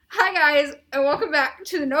guys, and welcome back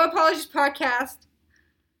to the No Apologies podcast.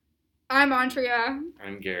 I'm Andrea.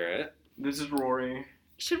 I'm Garrett. This is Rory.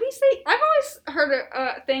 Should we say, I've always heard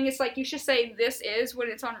a thing, it's like you should say this is when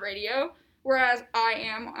it's on radio, whereas I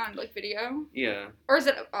am on like video. Yeah. Or is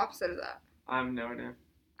it opposite of that? I have no idea.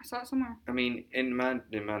 I saw it somewhere. I mean, in my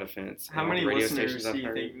defense, How many radio listeners stations do I've you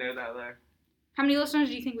heard. think know that though? How many listeners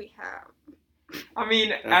do you think we have? I mean,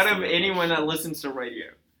 That's out of the real anyone question. that listens to radio.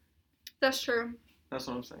 That's true. That's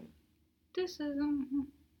what I'm saying. This is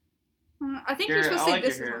I think Garrett, you're supposed I to say like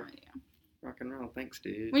this your is hair. on radio. Rock and roll, thanks,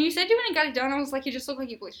 dude. When you said you went and got it done, I was like, you just look like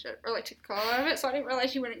you bleached it, or like took the color out of it, so I didn't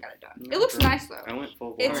realize you went and got it done. No, It looks girl. nice though. I went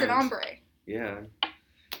full It's an blonde. ombre. Yeah.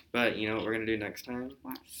 But you know what we're gonna do next time?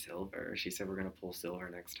 What? Silver. She said we're gonna pull silver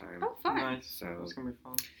next time. Oh, fun. Nice. So That's gonna be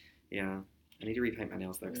fun. yeah, I need to repaint my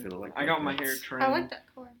nails though because they look like. I got my pumpkins. hair trimmed. I like that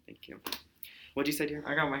color. Thank you. What'd you say, dear?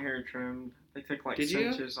 I got my hair trimmed. They took like Did you?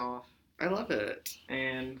 inches off, I love it.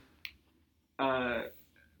 and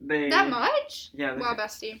they. That much? Yeah. They Wow, took-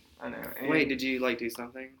 bestie. I know. And Wait, did you like do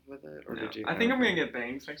something with it, or no, did you? I think I'm gonna get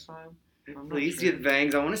bangs next time. I'm not Please sure. get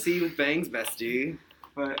bangs. I want to see you with bangs, bestie.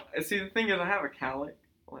 But see, the thing is, I have a cowlick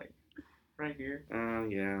like right here, Oh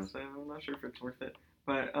yeah. so I'm not sure if it's worth it.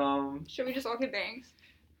 But Should we just all get bangs?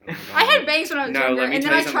 Oh, I God. had bangs when I was No, younger, let me and then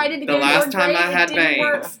tell I you tried it something. again. The last in time third I grade, had it didn't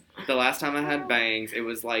work. bangs, the last time I had bangs, it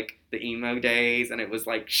was like the emo days, and it was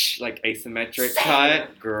like like asymmetric Same.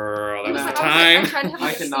 cut. Girl, that It was was the like, time. I tried to have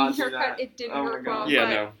I a cannot seam do haircut. that. It didn't Oh my work God. well. Yeah, but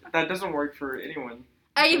no. that doesn't work for anyone.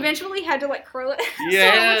 I eventually had to like curl it so it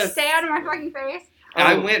Yes. would stay out of my fucking face.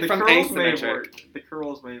 I Oh, went the from curls may have asymmetric. worked. The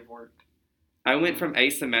curls may have worked. I went from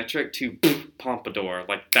asymmetric to pompadour,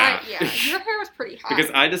 like that. Yeah, your hair was pretty hot.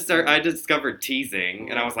 Because I discovered teasing,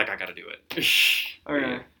 and I was like, I gotta do it.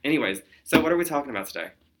 Okay. Anyways, so what are we talking about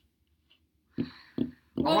today? I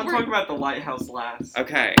Well, want to we're- talk about the lighthouse last.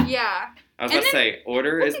 Okay. Yeah, I was And about to say,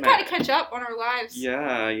 order we is can kind of mad. catch up on our lives.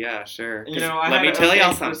 Yeah, sure. You 'Cause know, I let had me an tell okay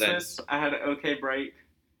y'all something. Christmas. I had an okay break.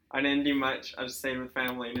 I didn't do much. I just stayed with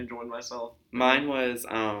family and enjoyed myself. Mine was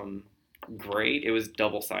great. It was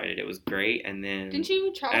double sided. It was great, and then Didn't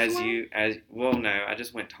you travel somewhere? no, I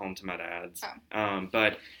just went home to my dad's. Oh.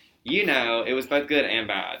 But you know, it was both good and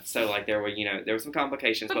bad. So like there were some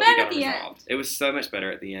complications, But but we better got at it the end. resolved. It was so much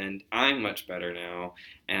better at the end. I'm much better now,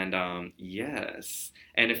 and yes.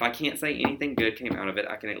 And if I can't say anything good came out of it,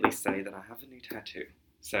 I can at least say that I have a new tattoo.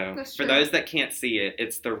 So That's for true. those that can't see it,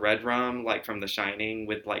 it's the red rum like from The Shining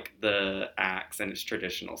with like the axe, and it's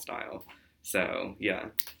traditional style. So yeah,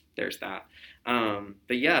 there's that.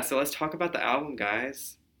 But yeah, so let's talk about the album,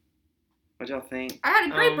 guys. What y'all think? I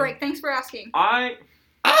had a great Um, break. Thanks for asking.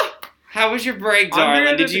 How was your break, I'm darling?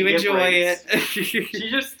 here Did to you get enjoy breaks. it?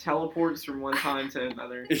 She just teleports from one time to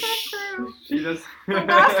another. It's not true. She just. The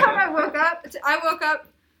last time I woke up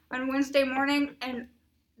on Wednesday morning, and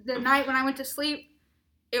the night when I went to sleep,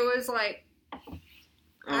 it was like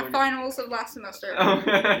Oh, finals of last semester. oh.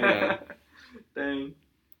 Yeah. Dang.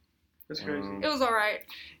 That's crazy. It was alright.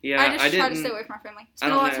 Yeah, I just tried to didn't. stay away from my family. I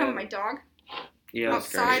Spend a don't lot of time know. with my dog. Yeah, that's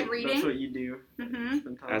outside great. reading. That's what you do. Mm-hmm.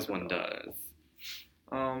 Spend time As with one the dog. does.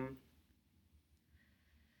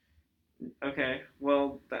 Okay.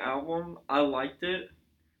 Well, the album, I liked it,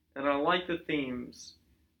 and I liked the themes,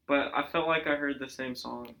 but I felt like I heard the same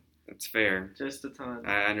song That's fair. just a ton.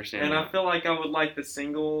 I understand. And that. I feel like I would like the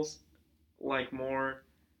singles, like more,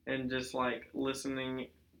 and just like listening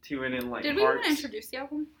to it in like Did we parts. want to introduce the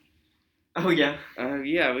album? Oh yeah.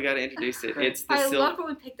 Yeah, we got to introduce it. Okay. It's the I Sil- loved what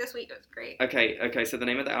we picked this week. It was great. Okay, so the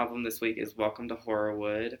name of the album this week is Welcome to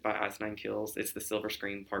Horrorwood by Ice Nine Kills. It's the Silver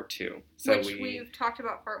Screen Part 2. So Which we've talked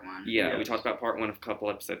about part one. Yeah, Yeah. we talked about part 1 a couple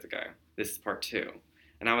episodes ago. This is part 2.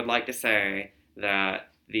 And I would like to say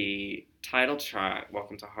that the title track,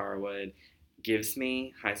 Welcome to Horrorwood, gives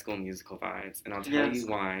me High School Musical vibes. And I'll tell Yes. you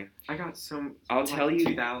why. I got some. I'll like, tell you-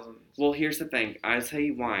 2000s. Well, here's the thing. I'll tell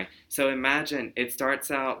you why. So imagine it starts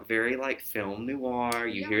out very like film noir.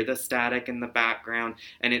 You Yeah. hear the static in the background,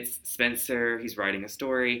 and it's Spencer. He's writing a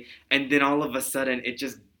story, and then all of a sudden it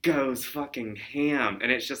just goes fucking ham,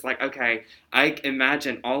 and it's just like, okay, I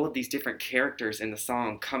imagine all of these different characters in the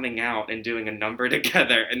song coming out and doing a number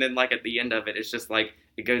together, and then like at the end of it, it's just like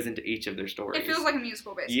it goes into each of their stories. It feels like a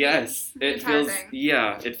musical, basically. Yes, The it entire feels. thing.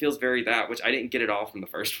 Yeah, it feels very that, which I didn't get at all from the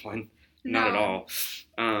first one. Not at No. all.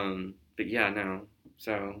 But yeah, no.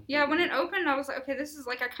 So. Yeah, when it opened, I was like, okay, this is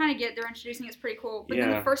like, I kind of get they're introducing it's pretty cool. But then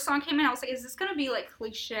Yeah. the first song came in, I was like, is this going to be like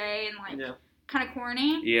cliche and like Yeah. kind of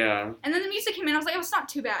corny? Yeah, And then the music came in, I was like, oh, it's not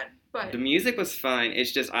too bad. But the music was fine.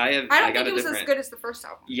 It's just I I don't got think a it was different. as good as the first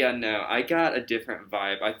album. Yeah, no, I got a different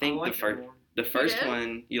vibe. I think I like the first. it more. The first did?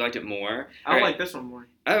 one, you liked it more. I Alright. like this one more.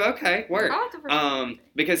 Oh, okay, I work. like the first one.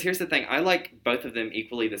 Because here's the thing, I like both of them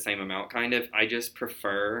equally the same amount, kind of. I just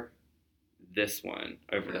prefer this one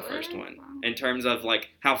over the Really? first one Wow. in terms of like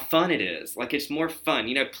how fun it is. Like it's more fun,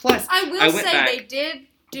 you know. Plus, I will I went say back- they did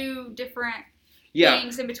do different yeah.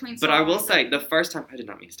 things in between songs. But I will say the first time I did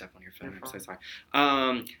not mean to step on your phone. You're I'm so fine.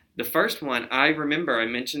 sorry. The first one, I remember I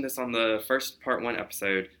mentioned this on the first part 1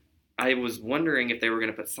 episode. I was wondering if they were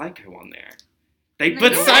going to put Psycho on there. They They put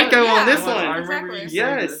did, Psycho yeah. on this I one. remember you Exactly.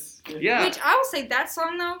 saying Yes. this. Yeah. Which I will say that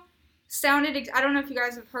song though sounded. I don't know if you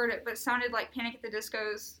guys have heard it, but it sounded like Panic at the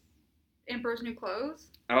Disco's "Emperor's New Clothes."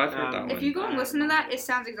 Oh, I've heard that If one. If you go and listen to that, it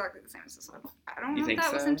sounds exactly the same as the song. I don't You know if think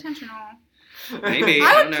that was so? intentional. Maybe.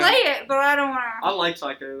 I don't would know. play it, but I don't want I to. like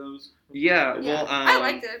Psycho. Those. Yeah. Yeah, Well, I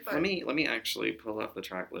liked it, but let me actually pull up the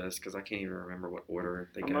track list because I can't even remember what order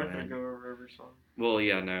they I'm go not gonna in. go over every song. Well,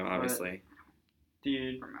 yeah, no, obviously.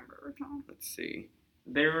 Dude, remember. Let's see.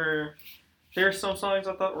 there were some songs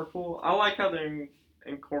I thought were cool. I like how they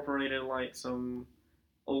incorporated like some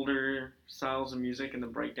older styles of music in the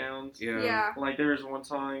breakdowns. Yeah. Yeah. Like there was one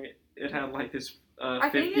song, it had like this I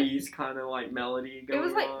think 50s kind of like melody It going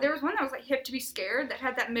was like on. there was one that was like "Hip to Be Scared" that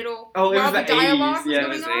had that middle. Oh, it while was the the 80s, dialogue was yeah, It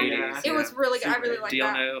going was on. 80s. It was really good. I really Super- liked Do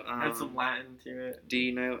y'all that. know? had some Latin to it. Do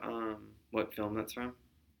you know what film that's from?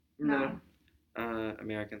 No.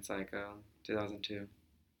 American Psycho, 2002.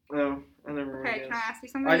 No, I never Okay, really can I guessed. ask you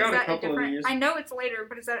something? I got is a that couple of different? these. I know it's later,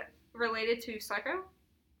 but is that related to Psycho?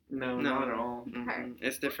 No, No. not at all. Okay.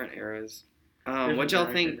 It's different eras. Different What y'all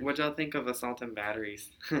directors. think? What y'all think of Assault and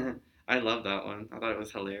Batteries? I love that one. I thought it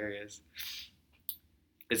was hilarious.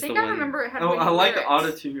 I It's the think I one. remember it had. Oh, witty I like the lyrics.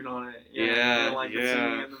 auto-tune on it. Yeah, and, like the yeah.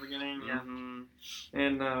 singing at the beginning. Yeah, Mhm.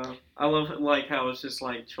 and I love like how it's just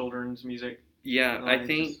like children's music, Yeah, Like, I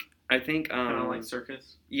think. kind of like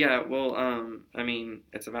circus. Yeah, well, I mean,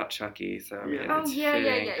 it's about Chucky, so I mean, Yeah. Oh, it's yeah, yeah,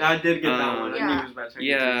 fitting. yeah. I did get that one. I Yeah. knew it was about Chucky.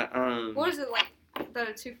 Yeah, What is it like?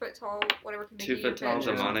 The 2 foot tall, whatever can make 2 you your foot tall bitch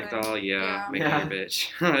or demonic something. doll, yeah, make Yeah. me a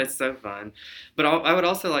bitch. It's so fun. But I would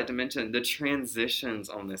also like to mention the transitions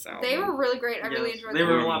on this album. They were really great. I really Yes, enjoyed they them.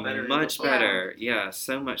 were a lot better. Much Yeah. better. Yeah,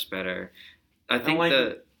 so much better. I think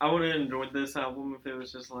like I would have enjoyed this album if it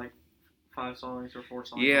was just like 5 songs or 4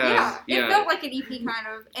 songs. Yeah. It felt like an EP kind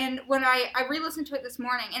of. And when I re-listened to it this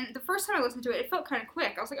morning, and the first time I listened to it, it felt kind of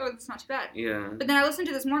quick. I was like, oh, that's not too bad. yeah. But then I listened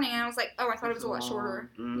to it this morning, and I was like, oh, I thought it was a lot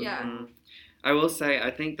shorter. Yeah. Mhm. I will say,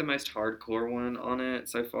 I think the most hardcore one on it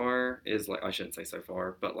so far is like, I shouldn't say so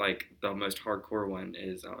far, but like the most hardcore one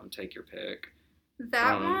is Take Your Pick.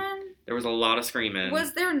 That one, There was a lot of screaming.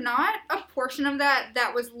 was there not a portion of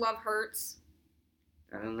that was Love Hurts?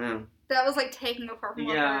 I don't know. That was like taking apart from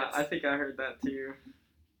Love Yeah, Hurts. I think I heard that too.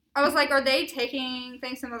 I was like, are they taking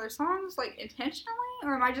things from other songs like intentionally,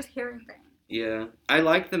 or am I just hearing things? Yeah. I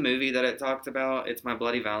like the movie that it talked about. It's My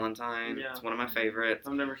Bloody Valentine. Yeah. It's one of my favorites.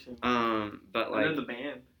 I've never seen that. But I know like, the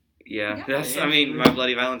band. yeah, Yeah. that's, I Yeah. mean, My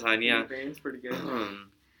Bloody Valentine, yeah. The band's pretty good.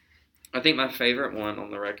 I think my favorite one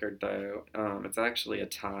on the record, though, it's actually a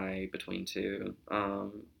tie between two.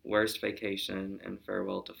 Worst Vacation and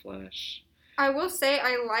Farewell to Flesh. I will say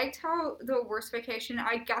I liked how the Worst Vacation,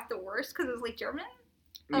 I got the worst because it was like German.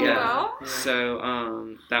 Oh, Yeah. well. Yeah.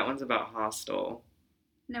 So, that one's about Hostel.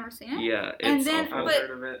 Never seen it. Yeah, And it's then- awful. I've but-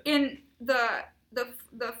 heard of it. In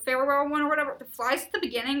the farewell one or whatever, the flies at the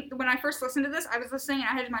beginning, when I first listened to this, I was listening and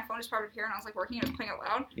I had my phone just part of here and I was like working and it was playing out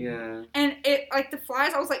loud. Yeah. And it, like the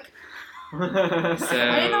flies, I was like,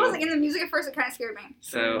 I didn't know it was like in the music at first, it kind of scared me.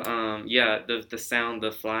 So, yeah, the sound,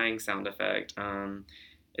 the flying sound effect,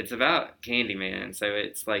 it's about Candyman, so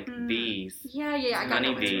it's like bees. Yeah, I got that one too.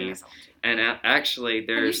 Honeybees. And actually, Have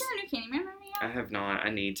you there's... seen the new Candyman movie I yet? have not.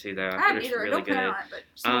 I need to, though. I I haven't heard it's either. really Don't plan good. on it, but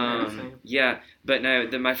just Same. Yeah, but no,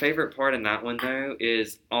 my favorite part in that one though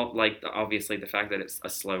is all like obviously the fact that it's a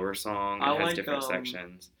slower song. It I has like, different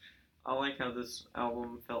sections. I like how this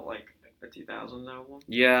album felt like a 2000s album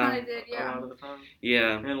Yeah, kind of did, a yeah. lot of the time,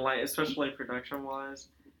 yeah, and like especially production wise,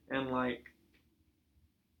 and like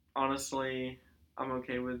honestly, I'm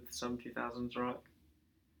okay with some 2000s rock.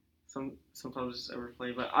 Sometimes it's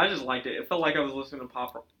overplayed, but I just liked it. It felt like I was listening to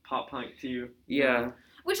pop punk too. yeah,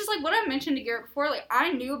 Which is like what I mentioned to Garrett before. Like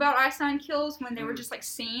I knew about Einstein Kills when they were just like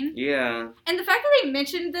seen, yeah. and the fact that they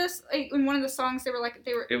mentioned this like, in one of the songs, they were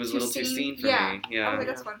It was a little too seen for yeah. me. I Yeah. was like,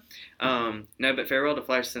 that's fun. No, but Farewell to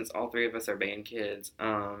Flesh, since all three of us are band kids,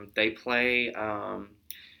 they play.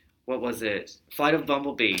 What was it? Flight of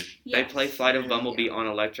Bumblebee. They Yes. play Flight of Bumblebee Yeah. on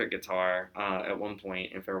electric guitar at one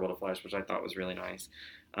point in Farewell to Flesh, which I thought was really nice.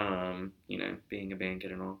 You know, being a band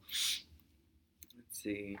kid and all. Let's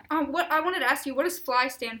see. What I wanted to ask you, what does FLY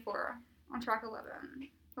stand for on track 11?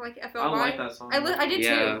 like I FLY. like that song. I did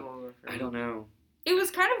Yeah. too. I don't know. It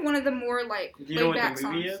was kind of one of the more like Do you know laid what back the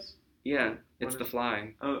movie songs. is? Yeah, it's What The is-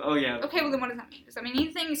 Fly. Oh yeah. Okay, well then what does that mean? Does that mean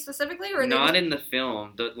anything specifically, or Not they in the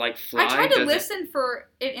film. The like just... Fly. I tried to doesn't- listen for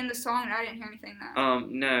it in the song, and I didn't hear anything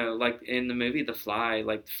then. No, like in the movie The Fly,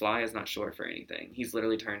 like the fly is not short for anything. He's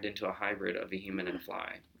literally turned into a hybrid of a human and a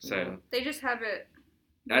fly. So Yeah. They just have it.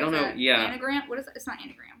 I don't what is know, that? yeah. Anagram? What is that? It's not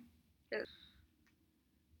anagram.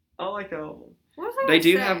 I like that album. What was I they gonna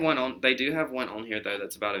do say? have one on. They do have one on here though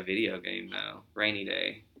that's about a video game though. Rainy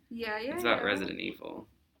Day. Yeah. It's about Resident Evil.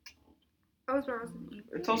 Oh, it's about Resident Evil.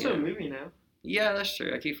 It's also Yeah. a movie now. Yeah, that's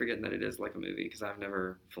true. I keep forgetting that it is like a movie because I've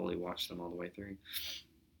never fully watched them all the way through.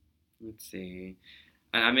 Let's see.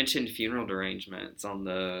 And I mentioned Funeral Derangements on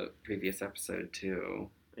the previous episode too,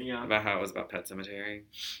 Yeah. about how it was about Pet Cemetery.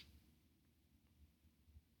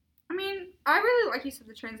 I mean, I really like you said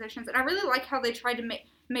the transitions, and I really like how they tried to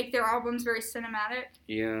make their albums very cinematic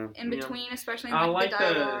Yeah, in Yeah. between, especially in I like like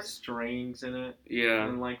the the dialogue. strings in it, yeah,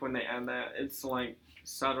 and like when they add that, it's like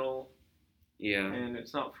subtle yeah. and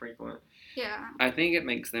it's not frequent. Yeah. I think it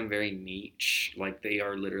makes them very niche. Like they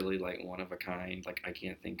are literally like one of a kind. Like I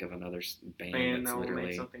can't think of another band Band that's that will make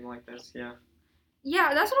literally. something like this. Yeah.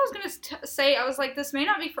 Yeah, that's what I was gonna say. I was like, this may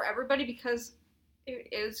not be for everybody because it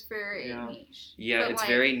is very Yeah. niche. Yeah, But, it's like,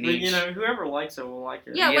 very But niche. you know, whoever likes it will like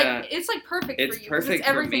it. Yeah, Yeah. like it's like perfect It's for you. 'cause perfect it's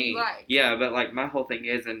everything for me. you like. Yeah, but like my whole thing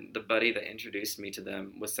is, and the buddy that introduced me to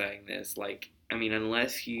them was saying this. Like, I mean,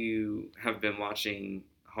 unless you have been watching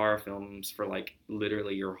horror films for like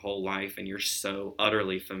literally your whole life and you're so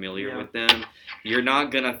utterly familiar Yeah. with them, you're not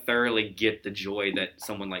gonna thoroughly get the joy that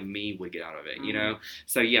someone like me would get out of it, you know?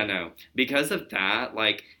 So yeah, no. Because of that,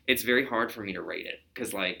 like it's very hard for me to rate it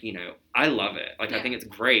cuz like, you know, I love it. Like I Yeah. think it's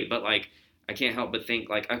great, but like I can't help but think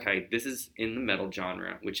like, okay, this is in the metal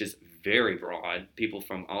genre, which is very broad. People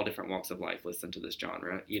from all different walks of life listen to this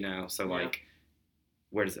genre, you know? So Yeah. like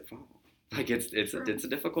where does it fall? Like it's True. a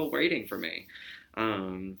difficult rating for me.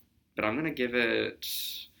 But I'm gonna give it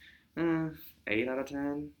 8 out of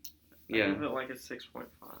 10. I Yeah, give it like a 6.5.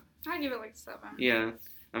 I'd give it like 7. yeah.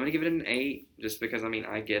 I'm gonna give it an 8 just because I mean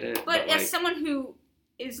I get it. But like, as someone who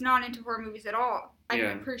is not into horror movies at all, I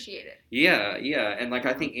Yeah. can appreciate it. yeah, and like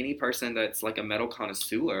I think any person that's like a metal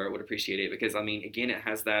connoisseur would appreciate it because I mean again it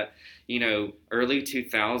has that, you know, early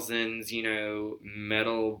 2000s, you know,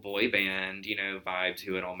 metal boy band, you know, vibe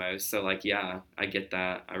to it almost. So like yeah, I get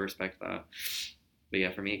that. I respect that. But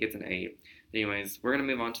yeah, for me it gets an 8. Anyways, we're gonna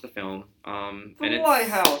move on to the film. And The it's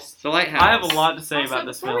Lighthouse. The Lighthouse. I have a lot to say Also, about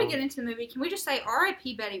this before film. we get into the movie, can we just say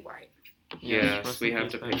R.I.P. Betty White? Yes, rest we in have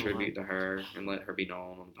peace, to Betty pay White. tribute to her and let her be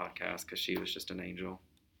known on the podcast because she was just an angel.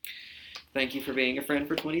 Thank you for being a friend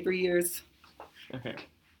for 23 years. Okay.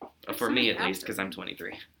 For me, at Absolutely. least, because I'm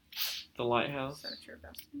 23. The Lighthouse. So true,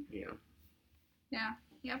 Dustin. Yeah.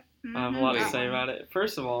 Yep. I have a lot to that say one. about it.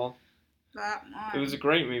 First of all, That one. it was a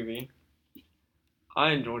great movie.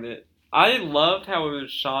 I enjoyed it. I loved how it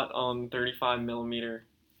was shot on 35mm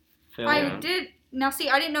film. I Yeah. did. Now, see,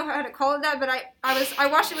 I didn't know how to call it that, but I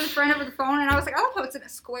watched it with a friend over the phone, and I was like, I love how it's in a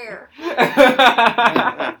square.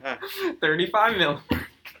 35mm.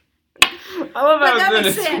 I love But how that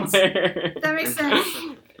it's makes in a sense. square. That makes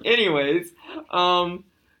sense. Anyways,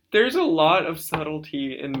 there's a lot of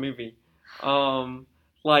subtlety in the movie.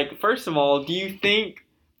 Like, first of all, do you think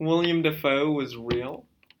William Dafoe was real?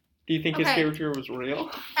 Do you think his Okay. character was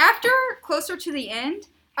real? After closer to the end,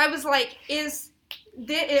 I was like,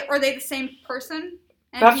 are they the same person?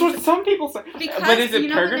 And That's he's- what some people say. Because But is it you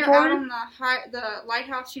know when they're out purgatory? on the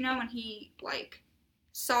lighthouse, you know, when he like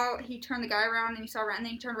he turned the guy around and he saw around and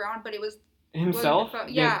then he turned around, but it was William Himself? Dafoe.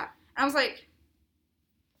 Yeah. And I was like,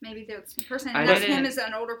 maybe they're the same person. I And that's didn't- him as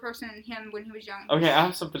an older person and him when he was young. Okay, I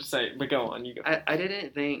have something to say, but go on. You go. I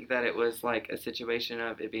didn't think that it was like a situation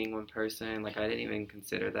of it being one person. Like I didn't even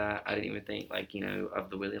consider that. I didn't even think like, you know, of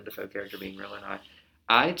the William Dafoe character being real or not.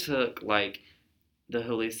 I took like the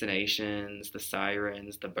hallucinations, the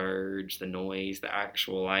sirens, the birds, the noise, the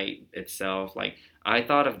actual light itself. Like I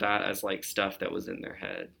thought of that as like stuff that was in their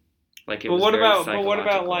head. Like it But was what very about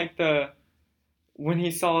psychological. like when he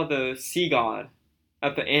saw the sea god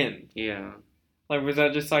at the end? Yeah. Like, was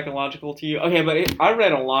that just psychological to you? Okay, but I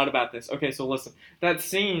read a lot about this. Okay, so listen. That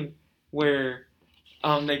scene where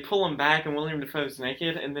they pull him back and William Dafoe's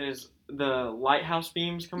naked and then the lighthouse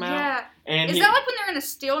beams come out. Yeah. And Is that like when they're in a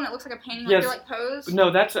still and it looks like a painting, like Yes. they're like posed?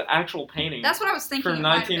 No, that's an actual painting. That's what I was thinking. from it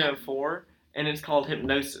might have been. 1904, and it's called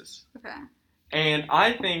Hypnosis. Okay. And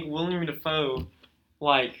I think William Dafoe,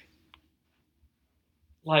 like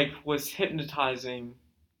was hypnotizing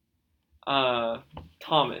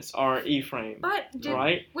Thomas or Ephraim, But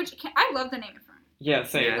right? I love the name Ephraim. Yeah,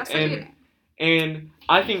 same. Yeah, That's such a good and name. And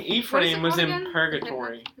I think What is Ephraim it was called in again?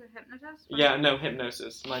 purgatory. The hypnotist? Yeah, no,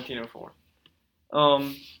 Hypnosis, 1904.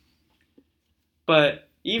 But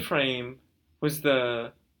Ephraim was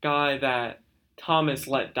the guy that Thomas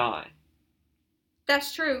let die.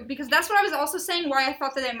 That's true, because that's what I was also saying, why I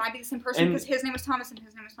thought that it might be the same person, And- because his name was Thomas and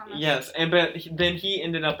his name was Thomas. Yes, then he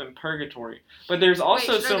ended up in purgatory. But there's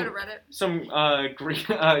also Wait, should I go to Reddit?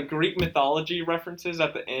 some Greek mythology references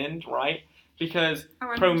at the end, right? Because Oh,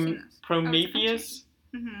 I've never seen this. Prometheus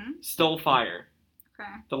Mm-hmm. stole fire, Okay.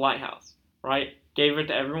 the lighthouse, right? Gave it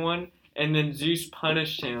to everyone, and then Zeus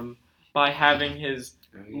punished him by having his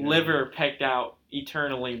liver pecked out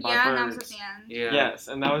eternally by Yeah, birds. and that was at the end. Yeah. Yes,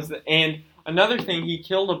 and that was and another thing, he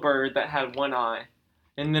killed a bird that had one eye,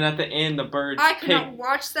 and then at the end the bird. I could not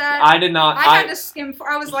watch that. I did not. I had to skim for.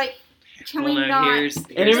 I was like, can we not? Here's and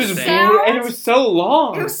it was the the thing. sound- and it was so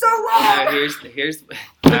long. It was so long. No, here's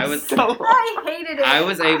I was so long. I hated it. I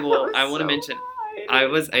was able. It was I want to so mention. long. I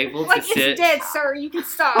was able to Like, sit. it's dead, sir. You can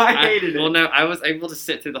stop. I hated it. Well, no, I was able to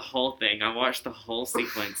sit through the whole thing. I watched the whole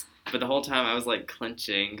sequence, but the whole time I was like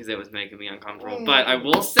clenching because it was making me uncomfortable. But I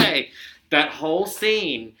will say that whole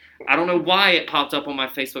scene. I don't know why it popped up on my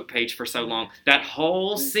Facebook page for so long. That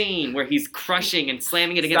whole scene where he's crushing and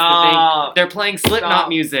slamming it against the thing. Stop. They're playing Slipknot Stop.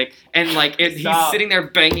 music, and like he's Stop. sitting there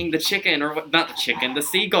banging the chicken, or not the chicken, the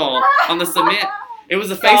seagull on the cement. It was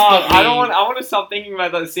a Stop. Facebook meme. I want to stop thinking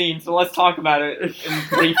about that scene. So let's talk about it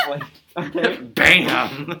briefly. Okay.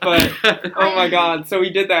 Bam! But oh my God! So he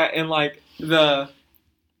did that, and like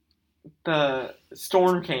the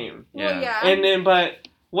storm came, Well, yeah. and then but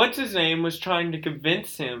what's his name was trying to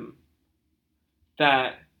convince him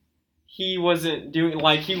that he wasn't doing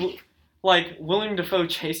like William Dafoe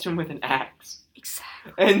chased him with an axe,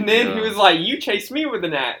 Exactly. and then he Yeah. was like, "You chased me with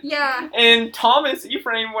an axe." Yeah. And Thomas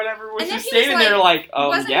Ephraim, whatever, was And then just he was standing there like, "Oh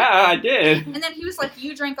wasn't- yeah, I did." And then he was like,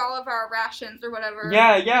 "You drank all of our rations or whatever."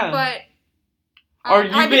 Yeah, yeah. But. Or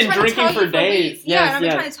you've I've been trying to drinking tell for you days. weeks. Yeah, and I've been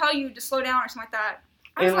Yes, trying to tell you to slow down or something like that.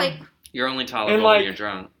 I was And- like, You're only tolerable And, like- when you're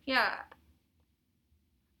drunk. yeah.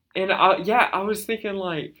 And I was thinking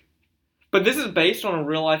like, but this is based on a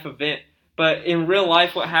real life event. But in real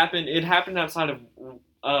life, what happened? It happened outside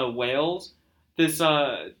of Wales. This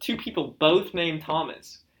two people, both named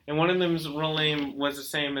Thomas, and one of them's real name was the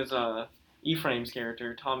same as Ephraim's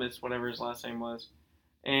character, Thomas, whatever his last name was.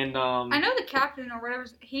 And I know the captain or whatever.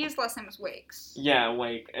 His last name was Wakes. yeah,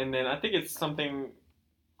 Wake. And then I think it's something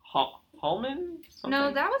Hallman. Something?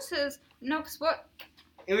 No, that was his. No, because what?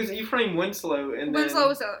 It was Ephraim Winslow, and Winslow then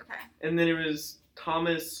was okay. and then it was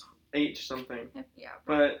Thomas H something. Yeah.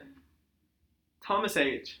 But Thomas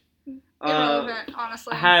H. Irrelevant,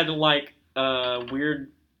 honestly. Had like a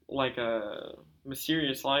weird, like a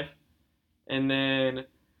mysterious life, and then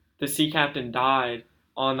the sea captain died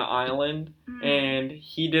on the island, Mhm. and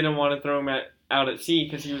he didn't want to throw him out at sea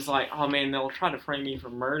because he was like, oh man, they'll try to frame me for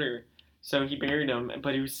murder. So he buried him,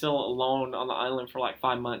 but he was still alone on the island for like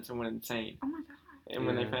 5 months and went insane. Oh my god. And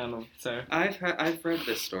when they Yeah. found him, so I've read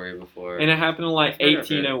this story before. and it happened in like I've heard of it.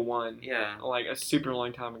 1801, Yeah. like a super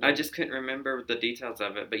long time ago. I just couldn't remember the details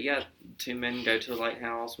of it, but yeah, two men go to a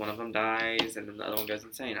lighthouse. One of them dies, and then the other one goes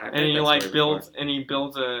insane. I've and read he that like story builds before. and he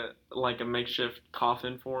builds a makeshift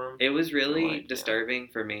coffin for him. It was really Like, yeah. disturbing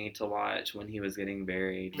for me to watch when he was getting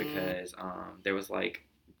buried because there was like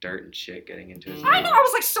dirt and shit getting into his. I know. mouth. I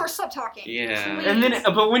was like, sir, stop talking. Yeah. Please. And then,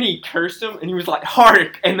 but when he cursed him, and he was like,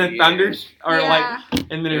 "Hark!" and the Yeah. thunders are Yeah. like,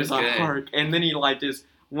 and then It it was was like, good. "Hark!" and then he like just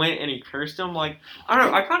went and he cursed him. Like, I don't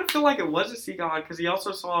know. I kind of feel like it was a sea god because he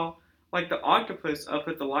also saw like the octopus up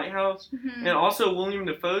at the lighthouse, Mhm. and also William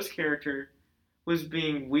Dafoe's character was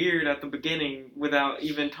being weird at the beginning without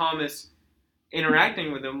even Thomas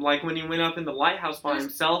interacting with him. Like when he went up in the lighthouse by There's-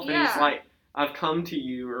 himself, and he's yeah. like, "I've come to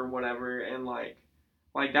you" or whatever, and like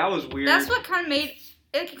that was weird. That's what kind of made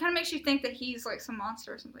it. Kind of makes you think that he's like some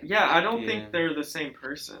monster or something. Yeah, I don't Yeah. think they're the same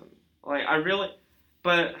person. Like,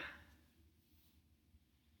 but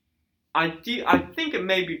I think it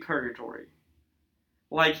may be purgatory.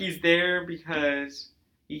 Like, he's there because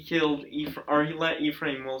he killed or he let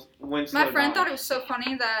Ephraim Winslow My friend die. thought it was so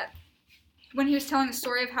funny that when he was telling the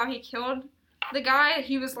story of how he killed the guy,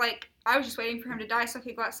 he was like, I was just waiting for him to die so I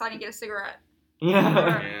could go outside and get a cigarette.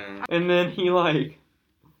 Yeah. Yeah. And then he like,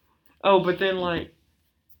 but then like,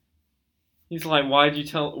 he's like, why'd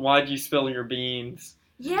you spill your beans?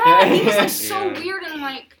 Yeah, he was like so Yeah. weird and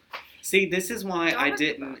like, See, this is why Don't I look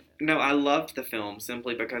didn't. about it. No, I loved the film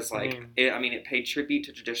simply because, like, Same. it paid tribute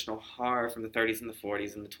to traditional horror from the 30s and the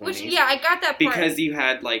 40s and the 20s. Which, yeah, I got that part. Because you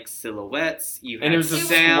had, like, silhouettes, you had And it was a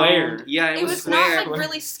sound. square. Yeah, it, it was square. not like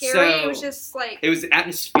really scary. It was So, just like It was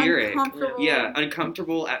atmospheric. uncomfortable. Yeah,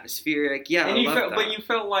 uncomfortable, atmospheric. Yeah, And I you love felt, that. but you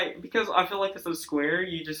felt like, because I feel like it's a square,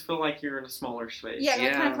 you just feel like you're in a smaller space. Yeah,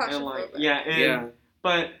 Yeah. kind of And like, claustrophobic. yeah, and, Yeah.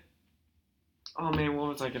 but, oh man, what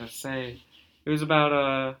was I gonna say? It was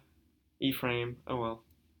about, Ephraim. Oh well.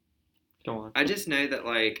 Go on. I just know that,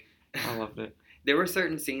 like, I loved it. there were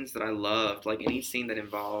certain scenes that I loved, like any scene that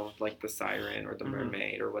involved, like, the siren or the Mhm.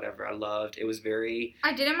 mermaid or whatever. I loved. It was very.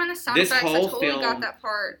 I didn't mind the sound This effects. I whole totally film- got that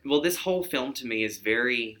part. Well, this whole film to me is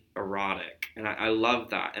very erotic, and I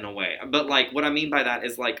love that in a way. But, like, what I mean by that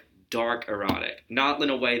is, like, dark erotic, not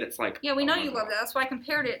in a way that's like. Yeah, we oh know my you God. love that. That's why I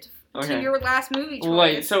compared it to Okay. your last movie choice.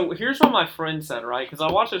 Wait, so here's what my friend said, right? Because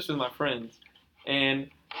I watched this with my friends,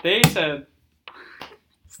 and they said,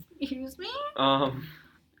 Excuse me?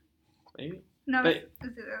 maybe No, But-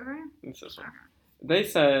 is it over? it's this one. They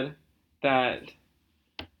said that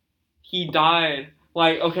he died,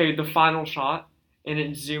 like, okay, the final shot, and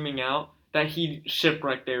it's zooming out, that he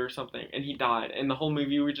shipwrecked there or something, and he died, and the whole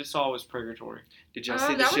movie we just saw was purgatory. Did y'all Oh,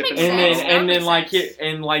 see the that would ship make in And the sense. then, bottle? That makes like,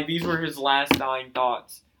 sense. these were his last dying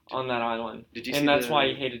thoughts on that island, Did you see and that's the, why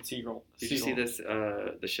he hated seagull. Did you see this?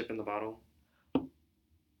 The ship in the bottle.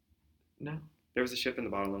 No. There was a ship in the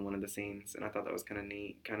bottle in one of the scenes, and I thought that was kind of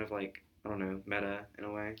neat, kind of like, I don't know, meta in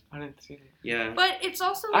a way. I didn't see it. Yeah. But it's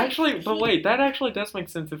also like Actually, but wait, that actually does make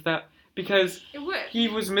sense because It would. he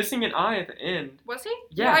was missing an eye at the end. Was he?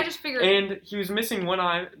 Yeah. I just figured. And he was missing one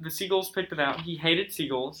eye. The seagulls picked it out. He hated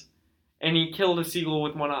seagulls, and he killed a seagull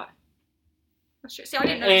with one eye. That's true. See, I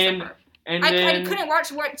didn't know that part. And I then, couldn't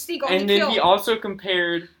watch what seagull and he then killed. he also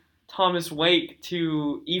compared Thomas Wake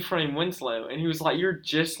to Ephraim Winslow, and he was like, "You're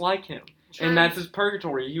just like him." True. And that's his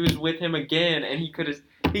purgatory. He was with him again, and he could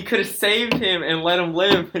have saved him and let him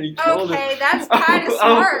live, and he killed him. Okay, that's kind of Oh,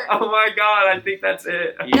 smart. oh my god, I think that's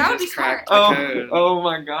it. You That would just be cracked smart. the Oh, code. oh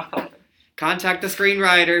my god. Contact the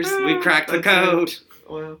screenwriters. We've cracked the That's it. code.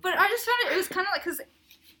 Well, But I just found it was kind of like, because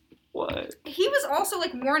what? he was also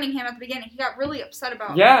like warning him at the beginning. He got really upset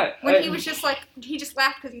about it. Yeah. When he was just like, he just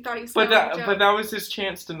laughed because he thought he was telling a joke. But that was his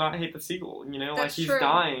chance to not hate the seagull. You know, like That's he's true.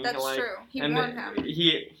 dying. That's like, true. He and warned him.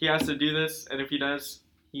 he has to do this, and if he does,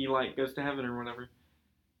 he like goes to heaven or whatever.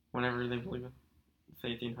 Whenever they believe it. It's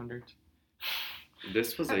 1800s.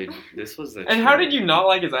 This was a. And how did you not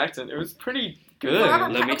like his accent? It was pretty good.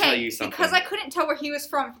 Robert Let me okay, tell you something. Because I couldn't tell where he was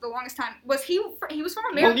from for the longest time. He was from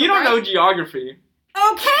America? Well, you don't right? know geography.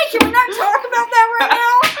 Okay, can we not talk about that right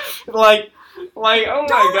now? like, oh Don't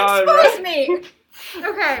my god, expose right? me.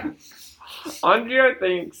 Okay. Andrea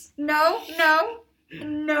thinks. No.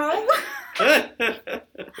 the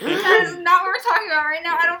That is not what we're talking about right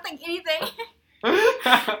now. I don't think anything.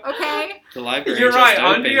 Okay. library You're just right,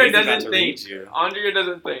 opened. Andrea He's about doesn't to think. read you. Andrea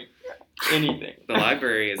doesn't think anything. The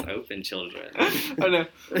library is open, children. Oh no!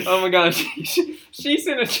 Oh my god! She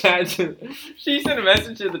sent a she sent a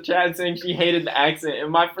message to the chat saying she hated the accent,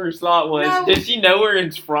 and my first thought was, No. did she know where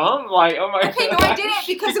it's from? Like, oh my Okay, god! no, I didn't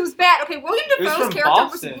because it was bad. Okay, William was Dafoe's from character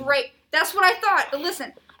Boston. was great. That's what I thought. But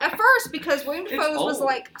listen, at first, because William It's Dafoe's was old.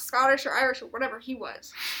 like Scottish or Irish or whatever he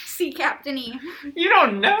was, sea captain-y. You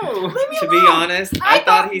don't know. Leave me To be alone. honest, I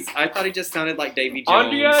I thought he just sounded like Davy Jones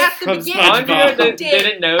Andrea- At the from beginning. Andrea SpongeBob.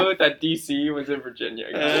 didn't know that DC was in Virginia.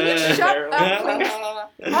 Can you shut up,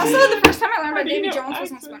 please? Also, the first time I learned How about do you Davy know Jones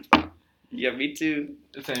was on accent? SpongeBob. Yeah, me too.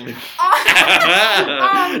 Same.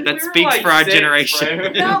 That we were speaks like for our 6, generation. bro.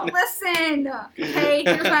 No, listen. Okay,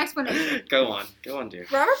 here's my explanation. Go on, dude.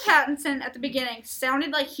 Robert Pattinson at the beginning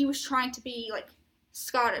sounded like he was trying to be like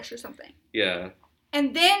Scottish or something, Yeah.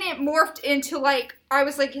 and then it morphed into like I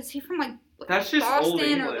was like, is he from like That's just Boston old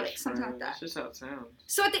English, or like something bro. like that? That's just how it sounds.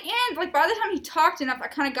 So at the end, like by the time he talked enough, I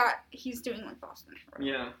kind of got he's doing like Boston.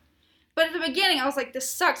 Yeah. But at the beginning, I was like, this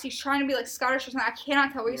sucks. He's trying to be like Scottish or something. I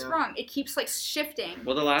cannot tell where he's Yeah. from. It keeps like shifting.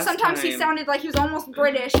 Well, the last Sometimes time, he sounded like he was almost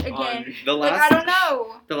British again. the Like last I don't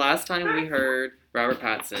know. The last time we heard Robert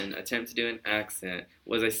Pattinson attempt to do an accent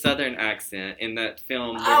was a Southern accent in that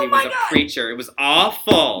film where Oh he was my a God. preacher. It was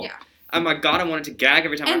awful. Yeah. Oh my god, I wanted to gag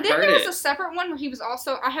every time And I then heard there was it. a separate one where he was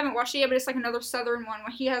also, I haven't watched it yet, but it's like another Southern one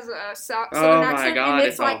where he has a Southern Oh accent. my god, and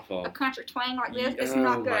it's like awful. a country twang like this. It's oh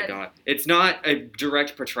not good. my god. It's not a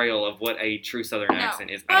direct portrayal of what a true Southern No.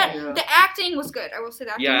 accent is But at all. Yeah. the acting was good. I will say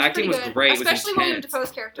that. Yeah, acting was pretty good, great. It was Especially William intense.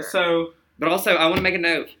 Dafoe's character. So But also, I want to make a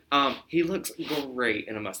note. He looks great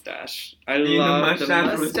in a mustache. I the love the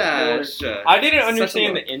mustache was mustache. I didn't Such a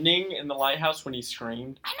understand look. the ending in the lighthouse when he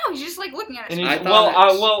screamed. I know, he's just like looking at And it. he's, I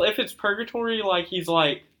thought- well, if it's purgatory, like he's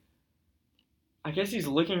like I guess he's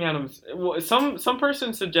looking at him. Well, some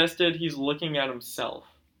person suggested he's looking at himself,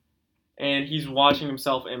 and he's watching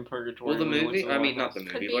himself in purgatory. Well, the when he looks movie, at I the mean, not lighthouse. the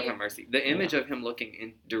Could movie, Lord be. have mercy. The image of him looking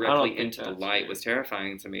I directly don't think into the that's light weird. was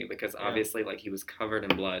terrifying to me because Yeah. obviously, like, he was covered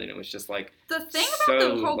in blood and it was just, like, The thing so,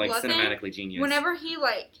 about the whole like, blood thing, cinematically genius. whenever he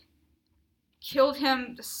like killed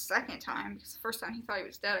him the second time, because the first time he thought he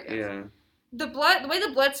was dead, I guess. Yeah. The way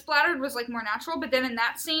the blood splattered was like more natural, but then in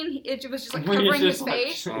that scene, it was just like When he's covering his just, like,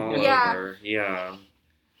 face. All Yeah. over. Yeah.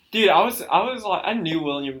 Dude, I was like, I knew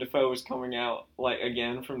William Dafoe was coming out like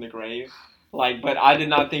again from the grave, like, but I did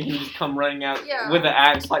not think he would just come running out Yeah. with the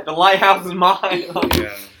axe, like the lighthouse is mine. Like,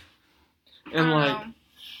 Yeah. I and don't like, know.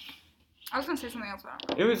 I was gonna say something else, but I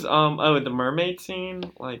don't it was the mermaid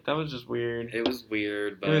scene, like that was just weird. It was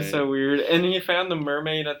weird, but... It was so weird, and he found the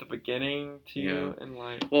mermaid at the beginning too, and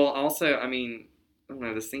like, Well, also, I mean, I don't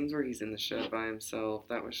know, the scenes where he's in the ship by himself,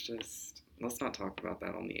 that was just... Let's not talk about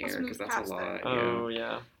that on the Let's air, move because that's past a lot. that. oh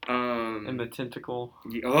yeah, Yeah. and the tentacle,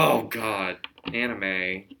 Oh, God.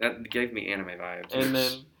 Anime. That gave me anime vibes. and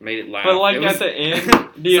then. Made it laugh. But like It at was- the end,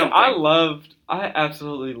 dude, something. I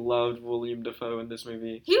absolutely loved William Dafoe in this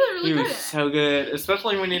movie. He was really He good was at it. so good,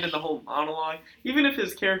 especially when he did the whole monologue. Even if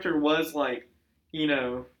his character was like, you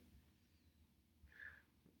know,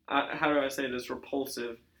 how do I say this,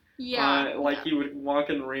 repulsive. Yeah. Like he would walk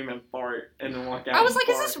in the room and fart, and then walk out. I was and like,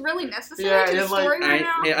 is fart. this really necessary Yeah, to the it's like- story right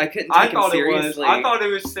now? I couldn't I take him thought it was. seriously. I thought it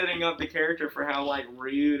was setting up the character for how like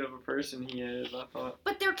rude of a person he is. I thought.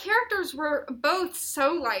 But their characters were both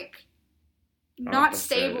so like not Opposite.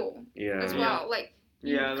 stable Yeah. as well. Like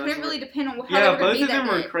you Yeah, that's couldn't really right. depend on how they Yeah, were gonna both be of them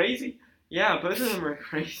that were day. crazy. Yeah, both of them were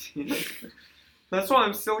crazy. That's why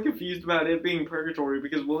I'm still confused about it being purgatory,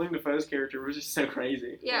 because William Dafoe's character was just so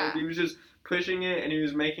crazy. Yeah. Like, he was just pushing it, and he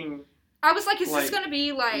was making I was like, is like, this gonna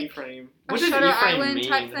be like Ephraim. a What does Shutter Ephraim Island mean?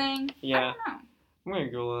 type thing? Yeah. I don't know. I'm gonna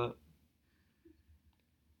Google that.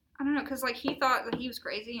 I don't know, because like he thought that he was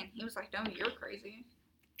crazy, and he was like, no, you're crazy.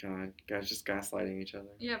 God, guys just gaslighting each other.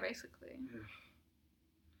 Yeah, basically.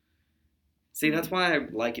 See, that's why I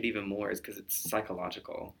like it even more, is because it's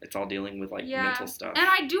psychological. It's all dealing with, like, Yeah. mental stuff. And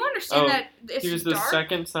I do understand Oh, that it's He was the dark.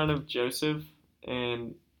 second son of Joseph,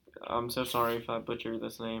 and I'm so sorry if I butcher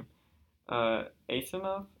this name.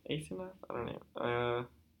 Asenath? Asenath? I don't know.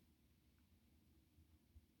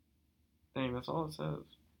 Dang, that's all it says.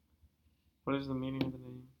 What is the meaning of the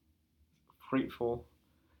name? Fruitful.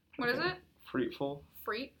 What is it? Fruitful.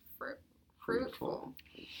 Fruitful.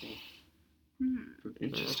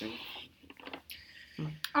 Interesting.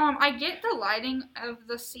 I get the lighting of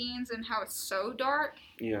the scenes and how it's so dark,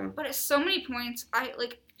 Yeah. but at so many points, I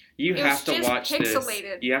like. You It have was to just watch pixelated.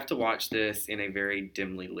 this. You have to watch this in a very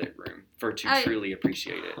dimly lit room to I- truly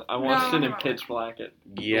appreciate it. I watched No, it in no. pitch black.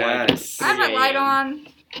 Yes. I have my light 3 a.m. on,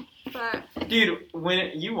 but Dude,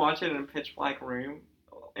 when you watch it in a pitch black room,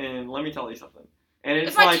 and let me tell you something. And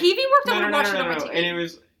it's if my like TV worked, I no, would no, watch no, it no, on my no.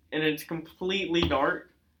 TV. And it's completely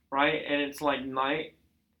dark, right? And it's like night.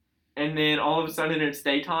 And then all of a sudden it's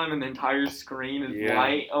daytime, and the entire screen is Yeah.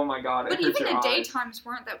 light. Oh my god! It But hurts even your the eyes. daytimes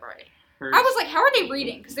weren't that bright. Hurts. I was like, how are they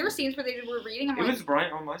reading? Because there were scenes where they were reading. I'm it like, was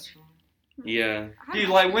bright on my screen. Yeah. I Dude,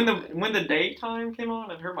 don't like know. when the daytime came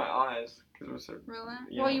on, it hurt my eyes because it was so. Really?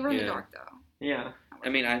 Yeah. Well, you were in Yeah. the dark though. Yeah, I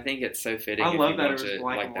mean, I think it's so fitting I if love you that watch it was it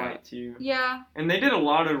black like and that. white too. Yeah, And they did a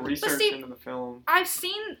lot of research see- into the film. I've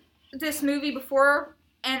seen this movie before,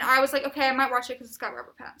 and I was like, okay, I might watch it because it's got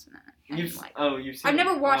Robert Pattinson in it. And You've like, you've seen. I've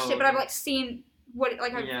never watched oh, it, but I've okay. like seen what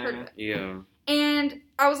like I've Yeah, heard yeah. of it. Yeah. And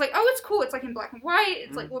I was like, oh, it's cool. It's like in black and white. It's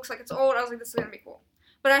Mm-hmm. like looks like it's old. I was like, this is gonna be cool.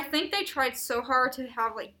 But I think they tried so hard to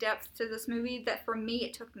have like depth to this movie that for me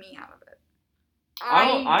it took me out of it.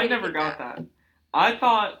 I didn't never get got that. I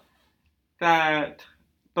thought that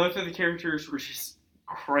both of the characters were just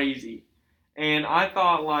crazy, and I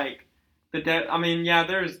thought like the depth. I mean, yeah,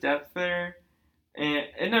 there's depth there, and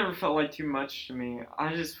it never felt like too much to me.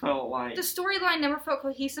 I just felt like The storyline never felt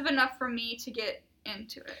cohesive enough for me to get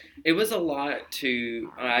into it. It was a lot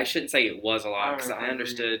to. I shouldn't say it was a lot because I I agree.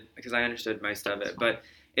 understood most of it, but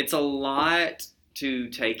it's a lot to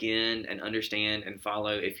take in and understand and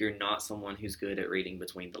follow if you're not someone who's good at reading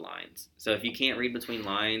between the lines. So if you can't read between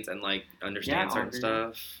lines and like understand Yeah, certain I'll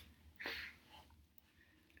agree. stuff,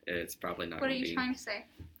 it's probably not What are going to you be. trying to say?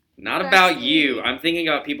 Not That's about the- you. I'm thinking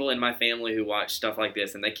about people in my family who watch stuff like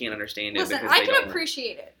this and they can't understand it Listen, because I they can don't.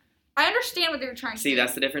 appreciate it. I understand what they were trying to See, do.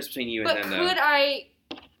 that's the difference between you and But them, could though. I?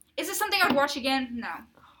 Is this something I would watch again? No.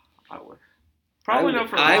 I would. Probably not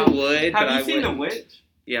for a I while. would, Have but you I seen The wouldn't. Witch?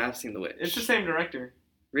 Yeah, I've seen The Witch. It's the same director.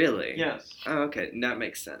 Really? Yes. Oh, okay. That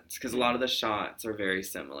makes sense because a lot of the shots are very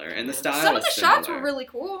similar, and the Yeah. style. Some of the is shots similar. were really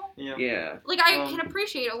cool. Yeah. Yeah. Like I Um, can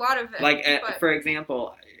appreciate a lot of it. Like, but for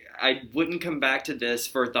example, I wouldn't come back to this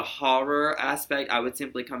for the horror aspect. I would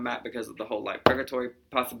simply come back because of the whole like purgatory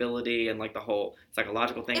possibility and like the whole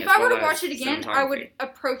psychological thing. If as I were well to watch as it again, I would cinematography.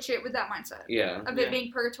 approach it with that mindset Yeah. of it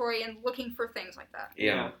being purgatory and looking for things like that,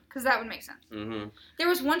 Yeah. because that would make sense. Mm-hmm. There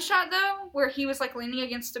was one shot though where he was like leaning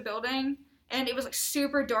against a building and it was like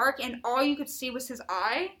super dark and all you could see was his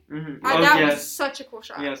eye. Mm-hmm. That was such a cool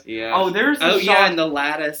shot. Yes. Yeah. Oh, there's a shot. yeah, and the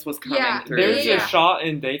lattice was coming Yeah. through. There's Yeah. a shot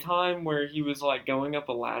in daytime where he was like going up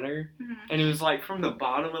a ladder, Mhm. and it was like from the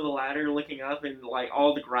bottom of the ladder looking up, and like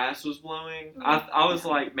all the grass was blowing. I was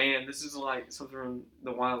like, man, this is like something from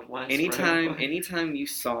the Wild West. Anytime you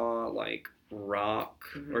saw like rock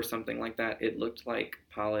Mhm. or something like that, it looked like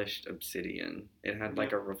polished obsidian. It had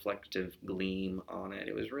like a reflective gleam on it.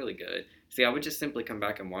 It was really good. See, I would just simply come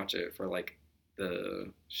back and watch it for like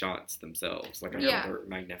the shots themselves. Like I Yeah. thought they were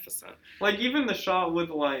magnificent. Like even the shot with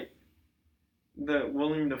like the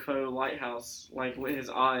William Dafoe lighthouse, like with his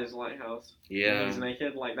eyes lighthouse. When Yeah, he's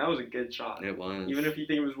naked, like that was a good shot. it was. Even if you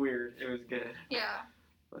think it was weird, it was good. Yeah.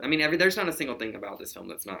 I mean, there's not a single thing about this film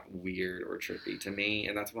that's not weird or trippy to me,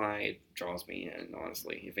 and that's why it draws me in,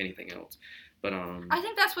 honestly, if anything else. But I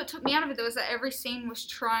think that's what took me out of it though, is that every scene was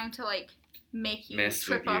trying to like make you mess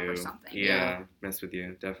trip with up you. or something. Yeah, mess with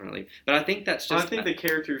you, definitely. But I think that's just. I think the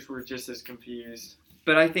characters were just as confused.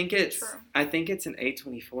 But I think it's. True. I think it's an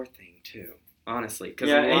A24 thing too, honestly, because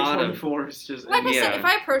Yeah, a lot of. A24 is just. Like I said, Yeah. if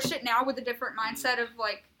I approached it now with a different mindset of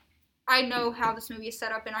like, I know how this movie is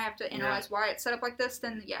set up and I have to analyze why it's set up like this,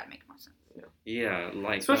 then yeah, it makes more sense. Yeah,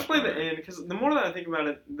 like. Especially that the part. end, because the more that I think about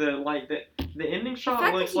it, the ending The shot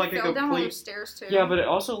fact looks that he like a fell down all complete. those stairs too. Yeah, but it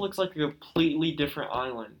also looks like a completely different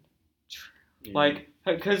island. Yeah. Like,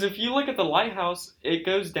 because if you look at the lighthouse, it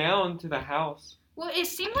goes down to the house Well, it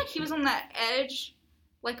seemed like he was on that edge,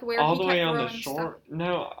 like where all he the kept way on the throwing shore.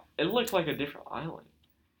 No, it looked like a different island.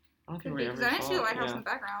 I don't Could think be, we because ever I didn't saw see the it, lighthouse yeah. in the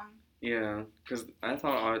background. Yeah, because I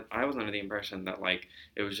thought I was under the impression that like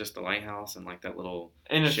it was just the lighthouse and like that little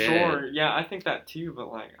And a shed. shore, yeah, I think that too.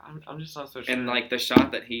 But like, I'm just not so sure. And like the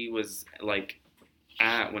shot that he was like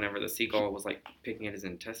at whenever the seagull was like picking at his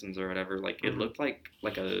intestines or whatever, like it Mhm. looked like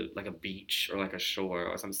a beach or like a shore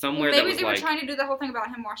or somewhere Maybe that was they were like trying to do the whole thing about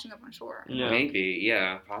him washing up on shore. Yeah. maybe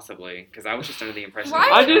possibly because I was just under the impression.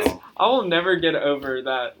 Why? that I will never get over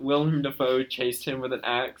that Willem Dafoe chased him with an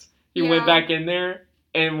axe. He Yeah. went back in there,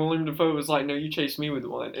 and Willem Dafoe was like, "No, you chased me with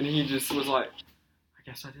one," and he just was like, "I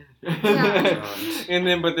guess I did." Yeah. And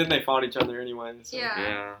then they fought each other anyway. So. Yeah.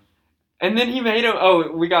 Yeah. And then he made him.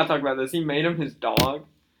 Oh, we gotta talk about this. He made him his dog.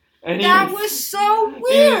 And That was so He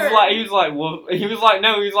weird. was like, well, he was like,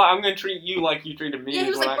 no, he's like, I'm gonna treat you like you treated me. Yeah, he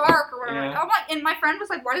was when like I-" bark or whatever. Yeah. I'm like, and my friend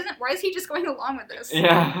was like, why is he just going along with this?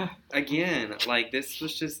 Yeah. Again, like this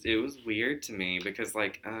was just it was weird to me because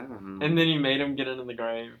like I don't know. And then he made him get into the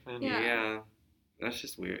grave. And Yeah. That's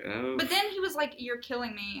just weird. Oh. But then he was like, you're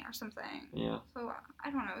killing me or something. yeah. So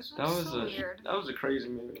I don't know. It was That was so a weird. that was a crazy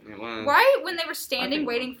movie. It was. Why, when they were standing think-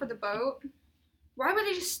 waiting for the boat, why were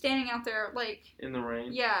they just standing out there like, In the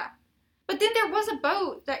rain. yeah. But then there was a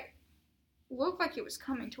boat that looked like it was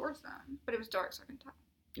coming towards them, but it was dark, so I couldn't tell.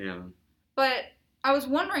 Yeah. But I was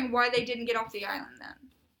wondering why they didn't get off the island then.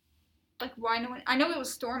 Like, why no one... I know it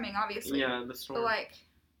was storming, obviously. Yeah, the storm. But, like,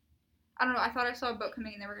 I don't know. I thought I saw a boat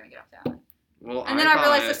coming and they were going to get off the island. Well, And then I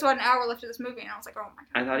realized I thought- still had an hour left of this movie, and I was like, oh my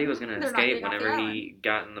god. I thought he was gonna They're not escape getting off the whenever island. he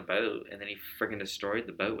got in the boat, and then he freaking destroyed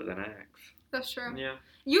the boat with an axe. That's true. Yeah.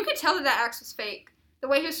 You could tell that axe was fake. The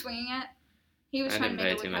way he was swinging it, he was I trying didn't to pay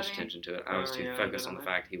make it too look much heavy. attention to it. I was Oh, too yeah, I focused on didn't.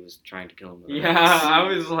 the fact he was trying to kill him. With an Yeah, axe. I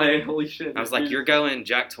was like, holy shit. I was like, you're going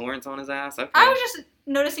Jack Torrance on his ass? Okay. I was just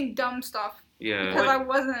noticing dumb stuff Yeah, because I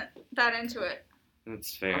wasn't that into it.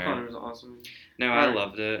 that's I thought it fair. was awesome. No, I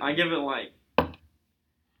loved it. I give it like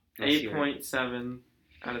Let's hear it. 8.7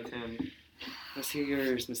 out of 10. Let's hear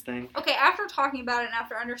yours, Miss Thing. Okay, after talking about it and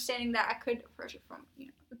after understanding that I could approach it from,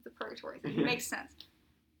 the purgatory thing, it makes sense.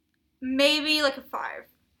 Maybe like a 5.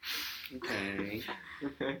 Okay.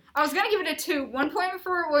 Okay. I was gonna give it a 2. 1 point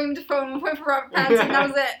for William Dafoe and 1 point for Robert Pattinson. That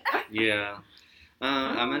was it. Yeah.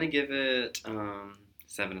 I'm gonna give it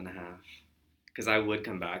 7.5. Because I would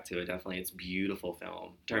come back to it. Definitely, it's a beautiful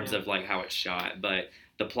film in terms Yeah. of like how it's shot, but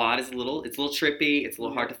the plot is a little trippy. It's a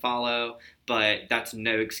little hard to follow, but that's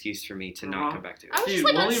no excuse for me to not come back to it. I was just Dude,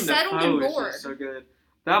 like William unsettled Dafoe and is bored. just so good.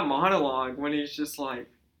 That monologue when he's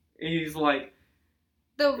like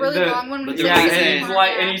The really long one. but when the he's yeah, like, reason- and sitting he's there,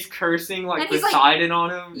 like yeah. and he's cursing like And he's like- Poseidon on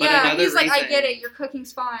him. But yeah, another he's like, I reason- get it. Your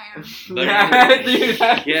cooking's fine. But yeah, dude,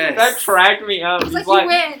 that, Yes. that cracked me up. It's He's like, you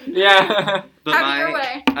win. yeah, But Have it your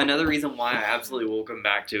way. another reason why I absolutely will come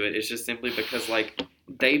back to it is just simply because like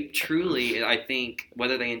they truly, I think,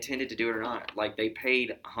 whether they intended to do it or not, like they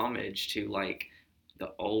paid homage to like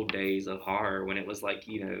the old days of horror when it was like,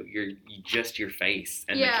 you're just your face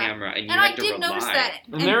and Yeah. the camera, and you And had I to did rely. notice that.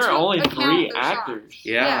 And there are took only account 3 of those shots. actors.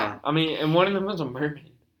 Yeah. I mean, and one of them was a mermaid.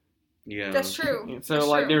 Yeah. That's true. So That's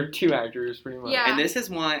like true. there are 2 actors pretty much. Yeah. And this is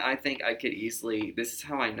why I think I could easily. This is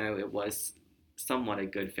how I know it was somewhat a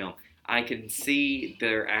good film. I can see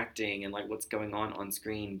their acting and like what's going on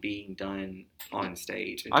screen being done on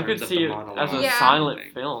stage. In I terms could of see the it monologue as a Yeah. silent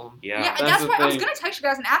thing. film. Yeah. Yeah, That's that's the why I was thing. gonna text you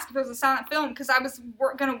guys and ask if it was a silent film because I was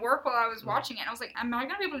gonna work while I was watching it. And I was like, am I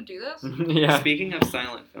gonna be able to do this? Yeah. Speaking of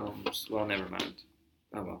silent films, well, never mind.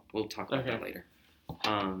 Oh well, we'll talk about Okay. that later.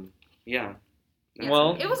 Yeah. Yeah,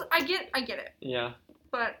 Well- it was. I get it, Yeah,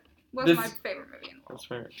 but wasn't This- my favorite movie in the world. that's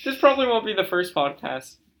fair. This probably won't be the first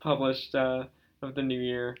podcast published of the new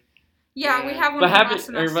year. Yeah, we Yeah. have one But from happy, last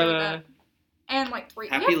semester everybody, and like 3.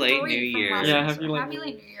 Happy we have late 3 New from Year. last Yeah, semester. happy late Happy New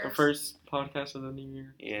late New the Year's. first podcast of the new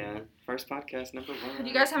year. Yeah. First podcast number 1. Do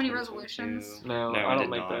you guys have any 1, resolutions? 2. No, No, I I don't did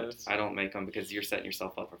make not. those. I don't make them because you're setting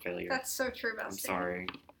yourself up for failure. That's so true about I'm Stan. sorry.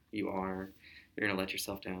 You are. You're gonna let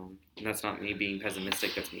yourself down. And that's not me being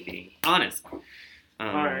pessimistic. That's me being honest.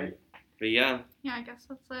 Alright. But yeah. Yeah, I guess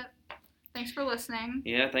that's it. Thanks for listening.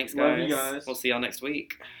 Yeah. Thanks, Love guys. you guys. We'll see y'all next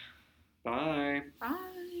week. Bye. Bye.